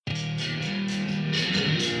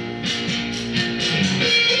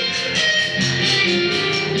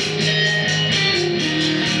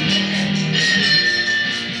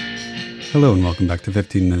Hello and welcome back to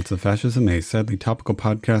 15 Minutes of Fascism, a sadly topical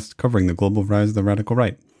podcast covering the global rise of the radical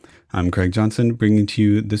right. I'm Craig Johnson, bringing to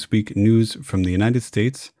you this week news from the United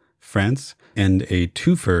States, France, and a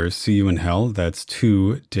twofer See You in Hell. That's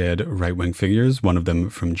two dead right-wing figures, one of them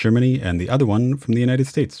from Germany and the other one from the United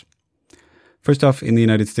States. First off, in the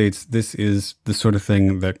United States, this is the sort of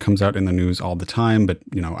thing that comes out in the news all the time, but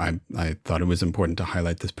I thought it was important to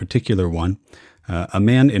highlight this particular one. A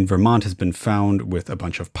man in Vermont has been found with a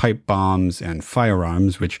bunch of pipe bombs and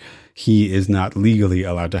firearms, which he is not legally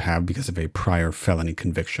allowed to have because of a prior felony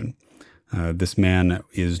conviction. This man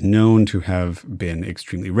is known to have been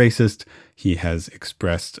extremely racist. He has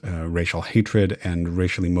expressed racial hatred and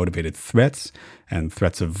racially motivated threats, and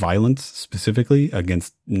threats of violence specifically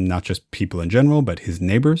against not just people in general, but his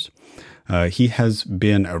neighbors. He has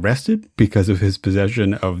been arrested because of his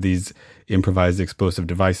possession of these improvised explosive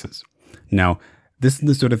devices. Now, this is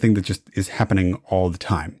the sort of thing that just is happening all the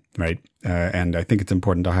time, right? And I think it's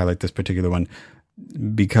important to highlight this particular one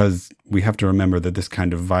because we have to remember that this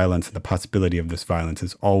kind of violence and the possibility of this violence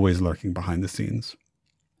is always lurking behind the scenes.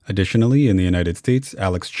 Additionally, in the United States,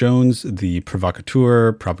 Alex Jones, the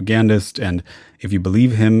provocateur, propagandist, and if you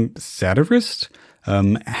believe him, satirist,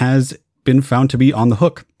 has been found to be on the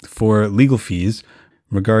hook for legal fees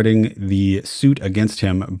regarding the suit against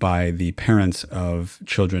him by the parents of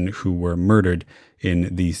children who were murdered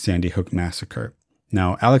in the Sandy Hook massacre.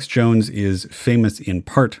 Now, Alex Jones is famous in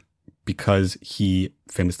part because he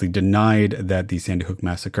famously denied that the Sandy Hook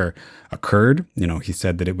massacre occurred. He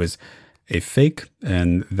said that it was a fake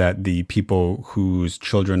and that the people whose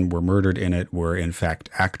children were murdered in it were in fact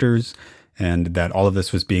actors, and that all of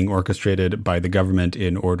this was being orchestrated by the government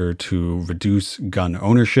in order to reduce gun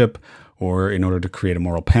ownership or in order to create a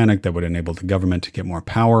moral panic that would enable the government to get more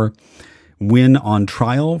power. When on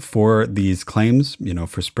trial for these claims,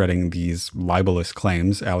 for spreading these libelous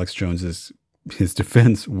claims, Alex Jones's his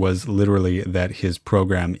defense was literally that his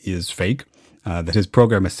program is fake, that his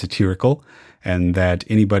program is satirical, and that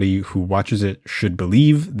anybody who watches it should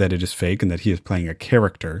believe that it is fake and that he is playing a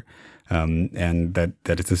character, and that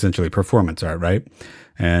it's essentially performance art, right?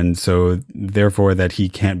 And so therefore that he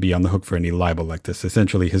can't be on the hook for any libel like this.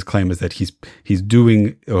 Essentially, his claim is that he's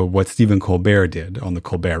doing what Stephen Colbert did on the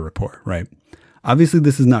Colbert Report, right? Obviously,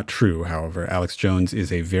 this is not true, however. Alex Jones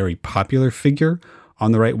is a very popular figure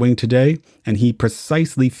on the right wing today, and he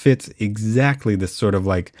precisely fits exactly this sort of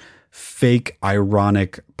like fake,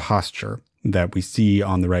 ironic posture that we see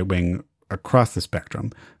on the right wing across the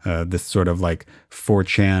spectrum. This sort of like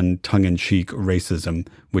 4chan tongue-in-cheek racism,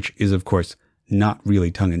 which is, of course, not really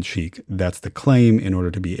tongue-in-cheek. That's the claim in order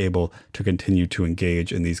to be able to continue to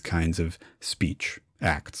engage in these kinds of speech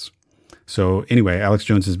acts. So anyway, Alex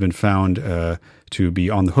Jones has been found to be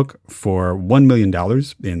on the hook for $1 million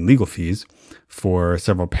in legal fees for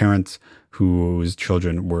several parents whose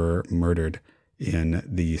children were murdered in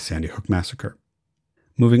the Sandy Hook massacre.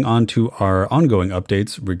 Moving on to our ongoing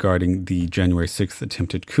updates regarding the January 6th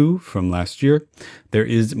attempted coup from last year, there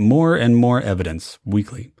is more and more evidence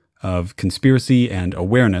weekly of conspiracy and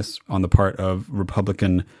awareness on the part of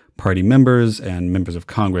Republican Party members and members of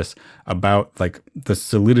Congress about the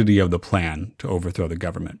solidity of the plan to overthrow the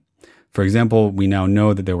government. For example, we now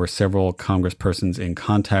know that there were several congresspersons in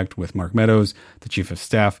contact with Mark Meadows, the chief of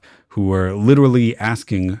staff, who were literally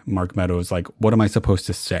asking Mark Meadows, what am I supposed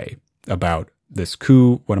to say about this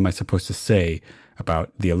coup? What am I supposed to say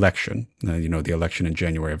about the election, the election in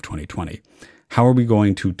January of 2020? How are we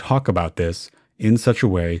going to talk about this in such a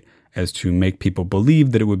way as to make people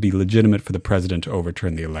believe that it would be legitimate for the president to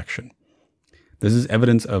overturn the election? This is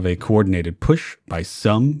evidence of a coordinated push by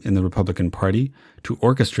some in the Republican Party to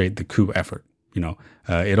orchestrate the coup effort.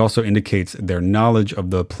 It also indicates their knowledge of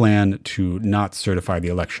the plan to not certify the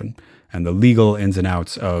election and the legal ins and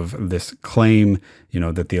outs of this claim,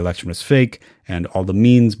 that the election was fake and all the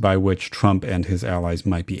means by which Trump and his allies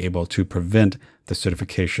might be able to prevent the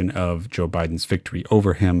certification of Joe Biden's victory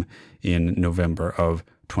over him in November of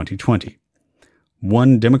 2020.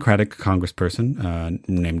 One Democratic congressperson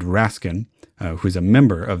named Raskin, who is a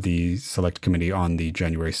member of the Select Committee on the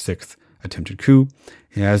January 6th attempted coup,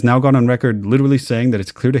 has now gone on record literally saying that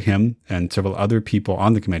it's clear to him and several other people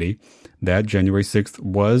on the committee that January 6th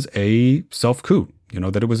was a self-coup,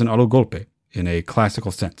 that it was an autogolpe in a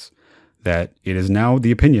classical sense, that it is now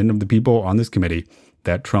the opinion of the people on this committee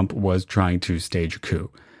that Trump was trying to stage a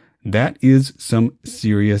coup. That is some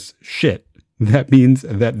serious shit. That means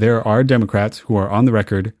that there are Democrats who are on the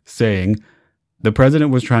record saying the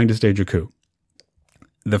president was trying to stage a coup.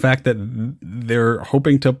 The fact that they're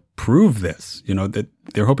hoping to prove this, that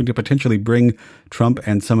they're hoping to potentially bring Trump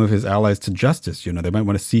and some of his allies to justice. They might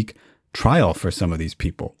want to seek trial for some of these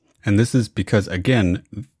people. And this is because, again,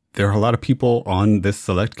 there are a lot of people on this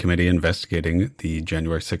select committee investigating the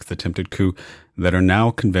January 6th attempted coup that are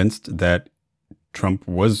now convinced that Trump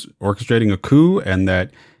was orchestrating a coup and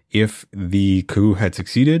that if the coup had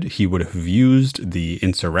succeeded, he would have used the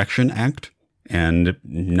Insurrection Act and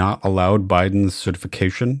not allowed Biden's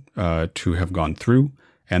certification to have gone through,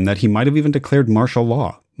 and that he might have even declared martial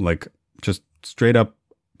law, like just straight up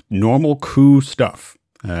normal coup stuff,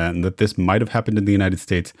 and that this might have happened in the United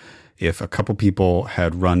States if a couple people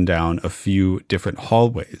had run down a few different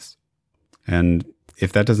hallways. And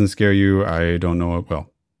if that doesn't scare you, I don't know it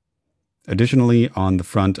will. Additionally, on the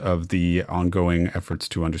front of the ongoing efforts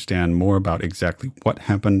to understand more about exactly what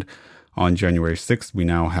happened on January 6th, we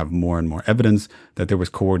now have more and more evidence that there was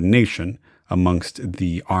coordination amongst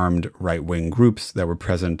the armed right-wing groups that were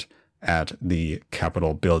present at the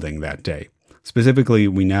Capitol building that day. Specifically,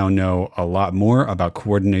 we now know a lot more about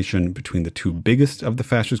coordination between the two biggest of the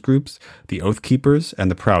fascist groups, the Oath Keepers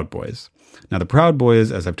and the Proud Boys. Now, the Proud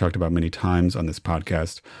Boys, as I've talked about many times on this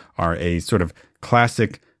podcast, are a sort of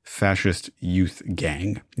classic fascist youth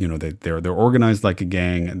gang. You know, they're organized like a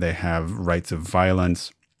gang. They have rites of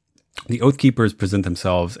violence. The Oath Keepers present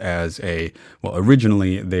themselves as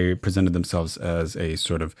originally they presented themselves as a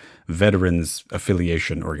sort of veterans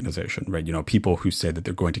affiliation organization, right? You know, people who say that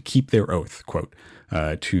they're going to keep their oath, quote,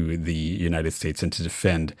 to the United States and to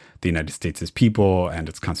defend the United States' people and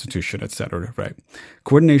its constitution, etc., right?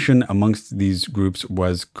 Coordination amongst these groups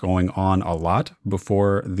was going on a lot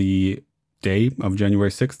before the day of January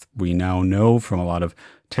 6th. We now know from a lot of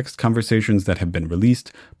text conversations that have been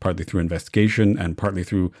released, partly through investigation and partly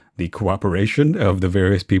through the cooperation of the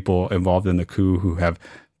various people involved in the coup who have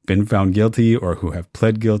been found guilty or who have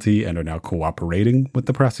pled guilty and are now cooperating with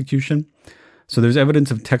the prosecution. So there's evidence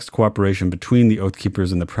of text cooperation between the Oath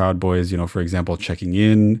Keepers and the Proud Boys, you know, for example, checking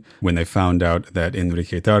in when they found out that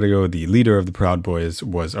Enrique Tarrio, the leader of the Proud Boys,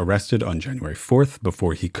 was arrested on January 4th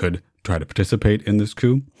before he could try to participate in this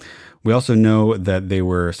coup. We also know that they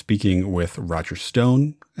were speaking with Roger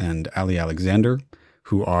Stone and Ali Alexander,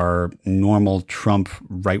 who are normal Trump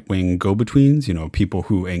right-wing go-betweens, you know, people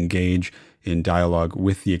who engage in dialogue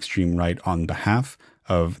with the extreme right on behalf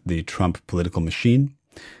of the Trump political machine.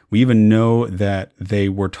 We even know that they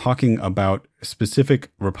were talking about specific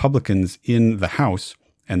Republicans in the House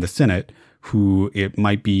and the Senate who it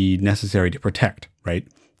might be necessary to protect, right?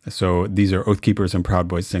 So these are Oath Keepers and Proud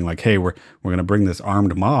Boys saying like, hey, we're going to bring this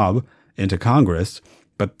armed mob into Congress,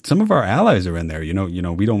 but some of our allies are in there. You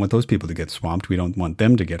know, we don't want those people to get swamped. We don't want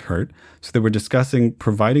them to get hurt. So they were discussing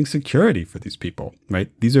providing security for these people, right?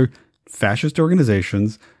 These are fascist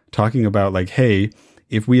organizations talking about like, hey,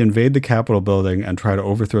 if we invade the Capitol building and try to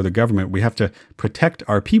overthrow the government, we have to protect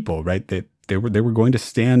our people, right? They were going to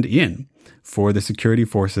stand in for the security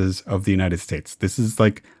forces of the United States. This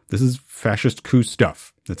is fascist coup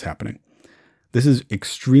stuff that's happening. This is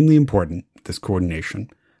extremely important, this coordination,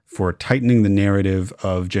 for tightening the narrative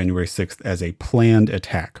of January 6th as a planned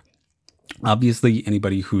attack. Obviously,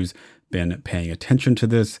 anybody who's been paying attention to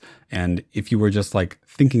this, and if you were just like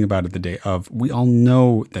thinking about it the day of, we all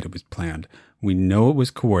know that it was planned. We know it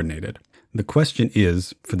was coordinated. The question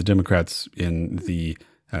is, for the Democrats in the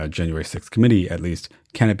January 6th committee, at least,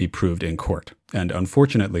 can it be proved in court? And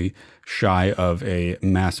unfortunately, shy of a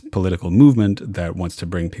mass political movement that wants to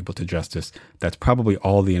bring people to justice, that's probably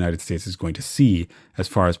all the United States is going to see as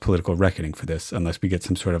far as political reckoning for this, unless we get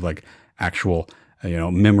some sort of like actual,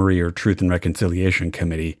 memory or truth and reconciliation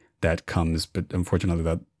committee that comes. But unfortunately,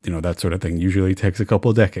 that sort of thing usually takes a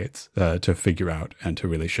couple of decades to figure out and to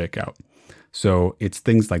really shake out. So it's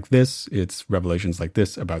things like this, it's revelations like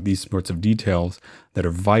this about these sorts of details that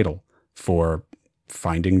are vital for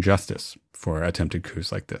finding justice for attempted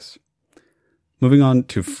coups like this. Moving on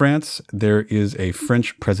to France, there is a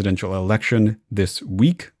French presidential election this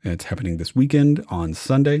week. It's happening this weekend on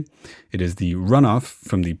Sunday. It is the runoff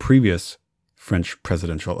from the previous French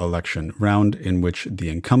presidential election round in which the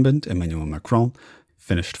incumbent, Emmanuel Macron,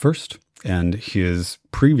 finished first. And his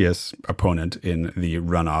previous opponent in the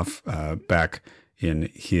runoff back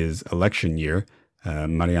in his election year,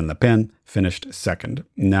 Marine Le Pen, finished second.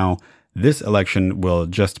 Now, this election will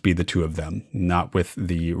just be the two of them, not with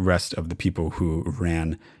the rest of the people who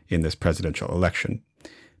ran in this presidential election.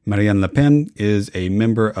 Marine Le Pen is a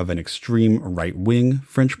member of an extreme right-wing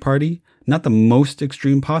French party, not the most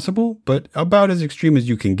extreme possible, but about as extreme as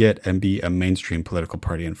you can get and be a mainstream political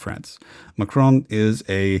party in France. Macron is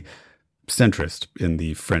a centrist in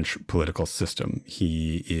the French political system.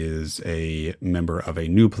 He is a member of a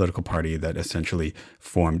new political party that essentially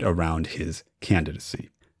formed around his candidacy.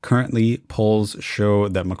 Currently, polls show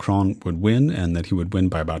that Macron would win and that he would win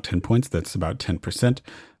by about 10 points. That's about 10%.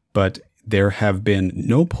 But there have been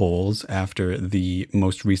no polls after the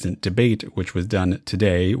most recent debate, which was done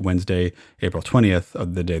today, Wednesday, April 20th,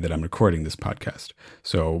 of the day that I'm recording this podcast.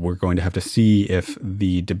 So we're going to have to see if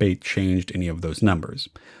the debate changed any of those numbers.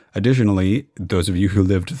 Additionally, those of you who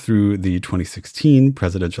lived through the 2016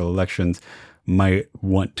 presidential elections might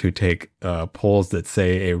want to take polls that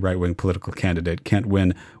say a right-wing political candidate can't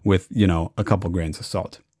win with, a couple grains of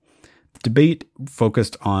salt. The debate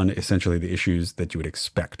focused on essentially the issues that you would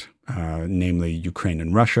expect, namely Ukraine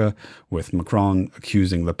and Russia, with Macron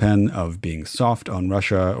accusing Le Pen of being soft on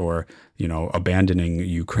Russia or, abandoning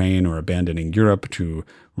Ukraine or abandoning Europe to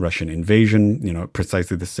Russian invasion,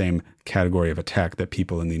 precisely the same category of attack that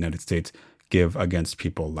people in the United States give against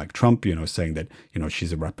people like Trump, saying that,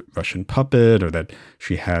 she's a Russian puppet or that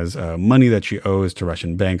she has money that she owes to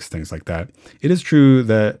Russian banks, things like that. It is true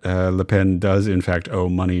that Le Pen does, in fact, owe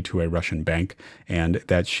money to a Russian bank and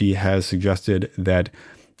that she has suggested that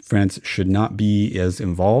France should not be as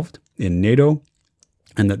involved in NATO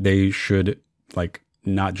and that they should,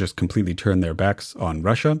 not just completely turn their backs on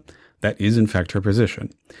Russia. That is, in fact, her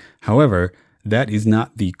position. However, that is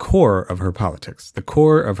not the core of her politics. The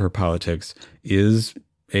core of her politics is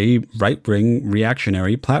a right-wing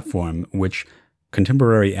reactionary platform, which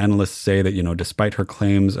contemporary analysts say that, despite her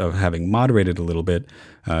claims of having moderated a little bit,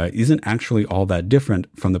 isn't actually all that different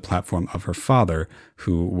from the platform of her father,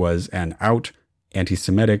 who was an out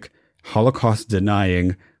anti-Semitic,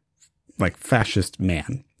 Holocaust-denying, fascist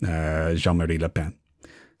man, Jean-Marie Le Pen.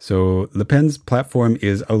 So Le Pen's platform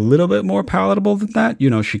is a little bit more palatable than that.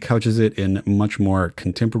 She couches it in much more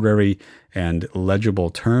contemporary and legible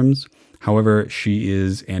terms. However, she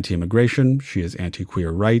is anti-immigration. She is anti-queer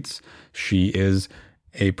rights. She is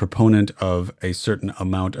a proponent of a certain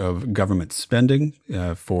amount of government spending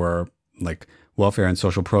for welfare and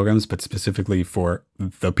social programs, but specifically for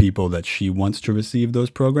the people that she wants to receive those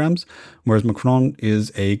programs. Whereas Macron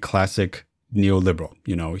is a classic neoliberal.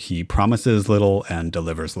 He promises little and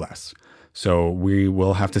delivers less. So we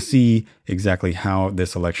will have to see exactly how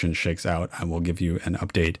this election shakes out. I will give you an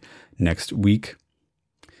update next week.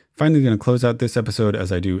 Finally, going to close out this episode,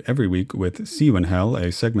 as I do every week, with See You in Hell,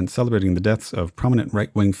 a segment celebrating the deaths of prominent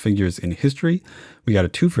right-wing figures in history. We got a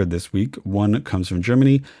twofer this week. One comes from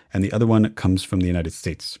Germany, and the other one comes from the United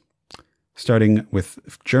States. Starting with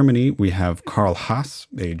Germany, we have Karl Haas,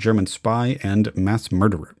 a German spy and mass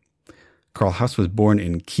murderer. Karl Haas was born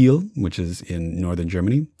in Kiel, which is in northern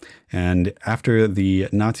Germany, and after the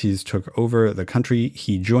Nazis took over the country,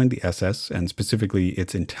 he joined the SS, and specifically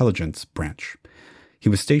its intelligence branch. He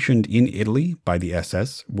was stationed in Italy by the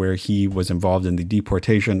SS, where he was involved in the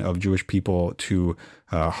deportation of Jewish people to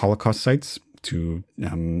Holocaust sites, to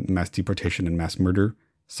mass deportation and mass murder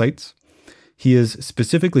sites. He is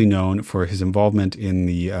specifically known for his involvement in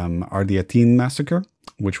the Ardeatine massacre,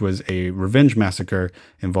 which was a revenge massacre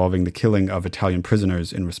involving the killing of Italian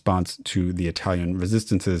prisoners in response to the Italian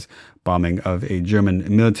resistance's bombing of a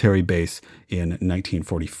German military base in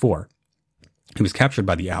 1944. He was captured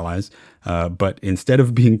by the Allies, but instead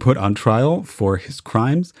of being put on trial for his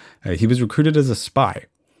crimes, he was recruited as a spy.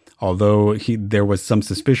 Although there was some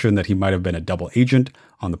suspicion that he might have been a double agent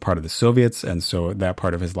on the part of the Soviets, and so that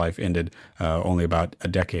part of his life ended only about a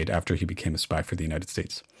decade after he became a spy for the United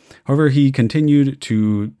States. However, he continued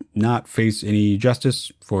to not face any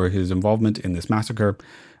justice for his involvement in this massacre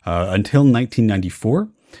until 1994,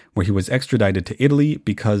 where he was extradited to Italy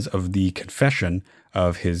because of the confession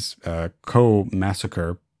of his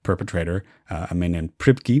co-massacre perpetrator, a man named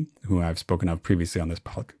Pripke, who I've spoken of previously on this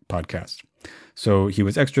podcast. So he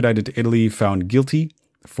was extradited to Italy, found guilty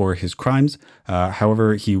for his crimes.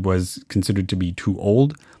 However, he was considered to be too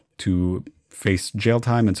old to face jail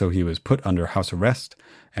time, and so he was put under house arrest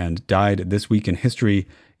and died this week in history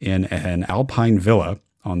in an alpine villa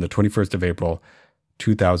on the 21st of April,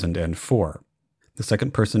 2004. The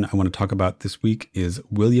second person I want to talk about this week is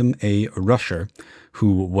William A. Rusher,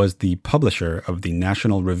 who was the publisher of the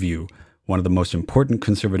National Review, one of the most important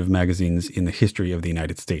conservative magazines in the history of the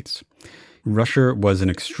United States. Rusher was an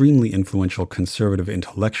extremely influential conservative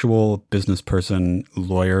intellectual, business person,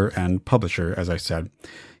 lawyer, and publisher, as I said.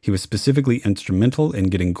 He was specifically instrumental in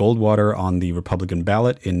getting Goldwater on the Republican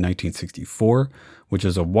ballot in 1964, which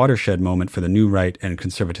is a watershed moment for the new right and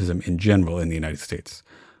conservatism in general in the United States.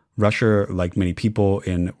 Rusher, like many people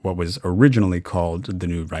in what was originally called the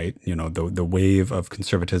New Right, the wave of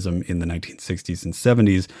conservatism in the 1960s and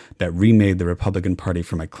 70s that remade the Republican Party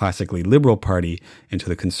from a classically liberal party into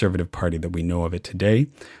the conservative party that we know of it today,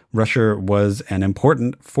 Rusher was an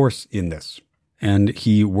important force in this. And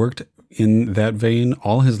he worked in that vein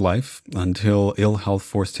all his life until ill health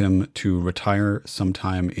forced him to retire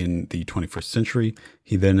sometime in the 21st century.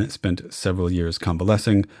 He then spent several years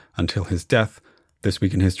convalescing until his death this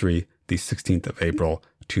week in history, the 16th of April,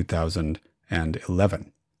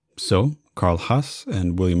 2011. So, Karl Haas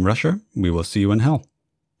and William Rusher, we will see you in hell.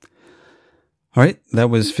 All right, that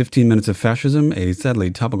was 15 Minutes of Fascism, a sadly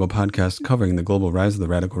topical podcast covering the global rise of the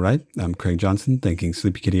radical right. I'm Craig Johnson, thanking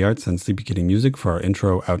Sleepy Kitty Arts and Sleepy Kitty Music for our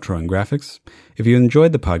intro, outro, and graphics. If you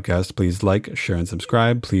enjoyed the podcast, please like, share, and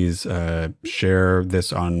subscribe. Please share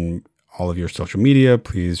this on all of your social media.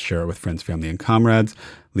 Please share it with friends, family, and comrades.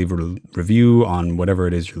 Leave a review on whatever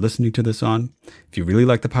it is you're listening to this on. If you really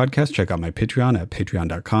like the podcast, check out my Patreon at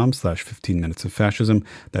patreon.com/15 Minutes of Fascism.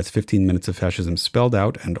 That's 15 Minutes of Fascism spelled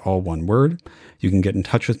out and all one word. You can get in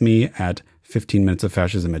touch with me at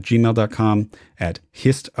 15minutesofascism@gmail.com, at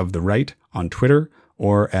histoftheright on Twitter,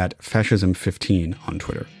 or at fascism15 on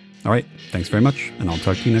Twitter. All right, thanks very much, and I'll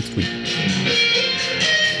talk to you next week.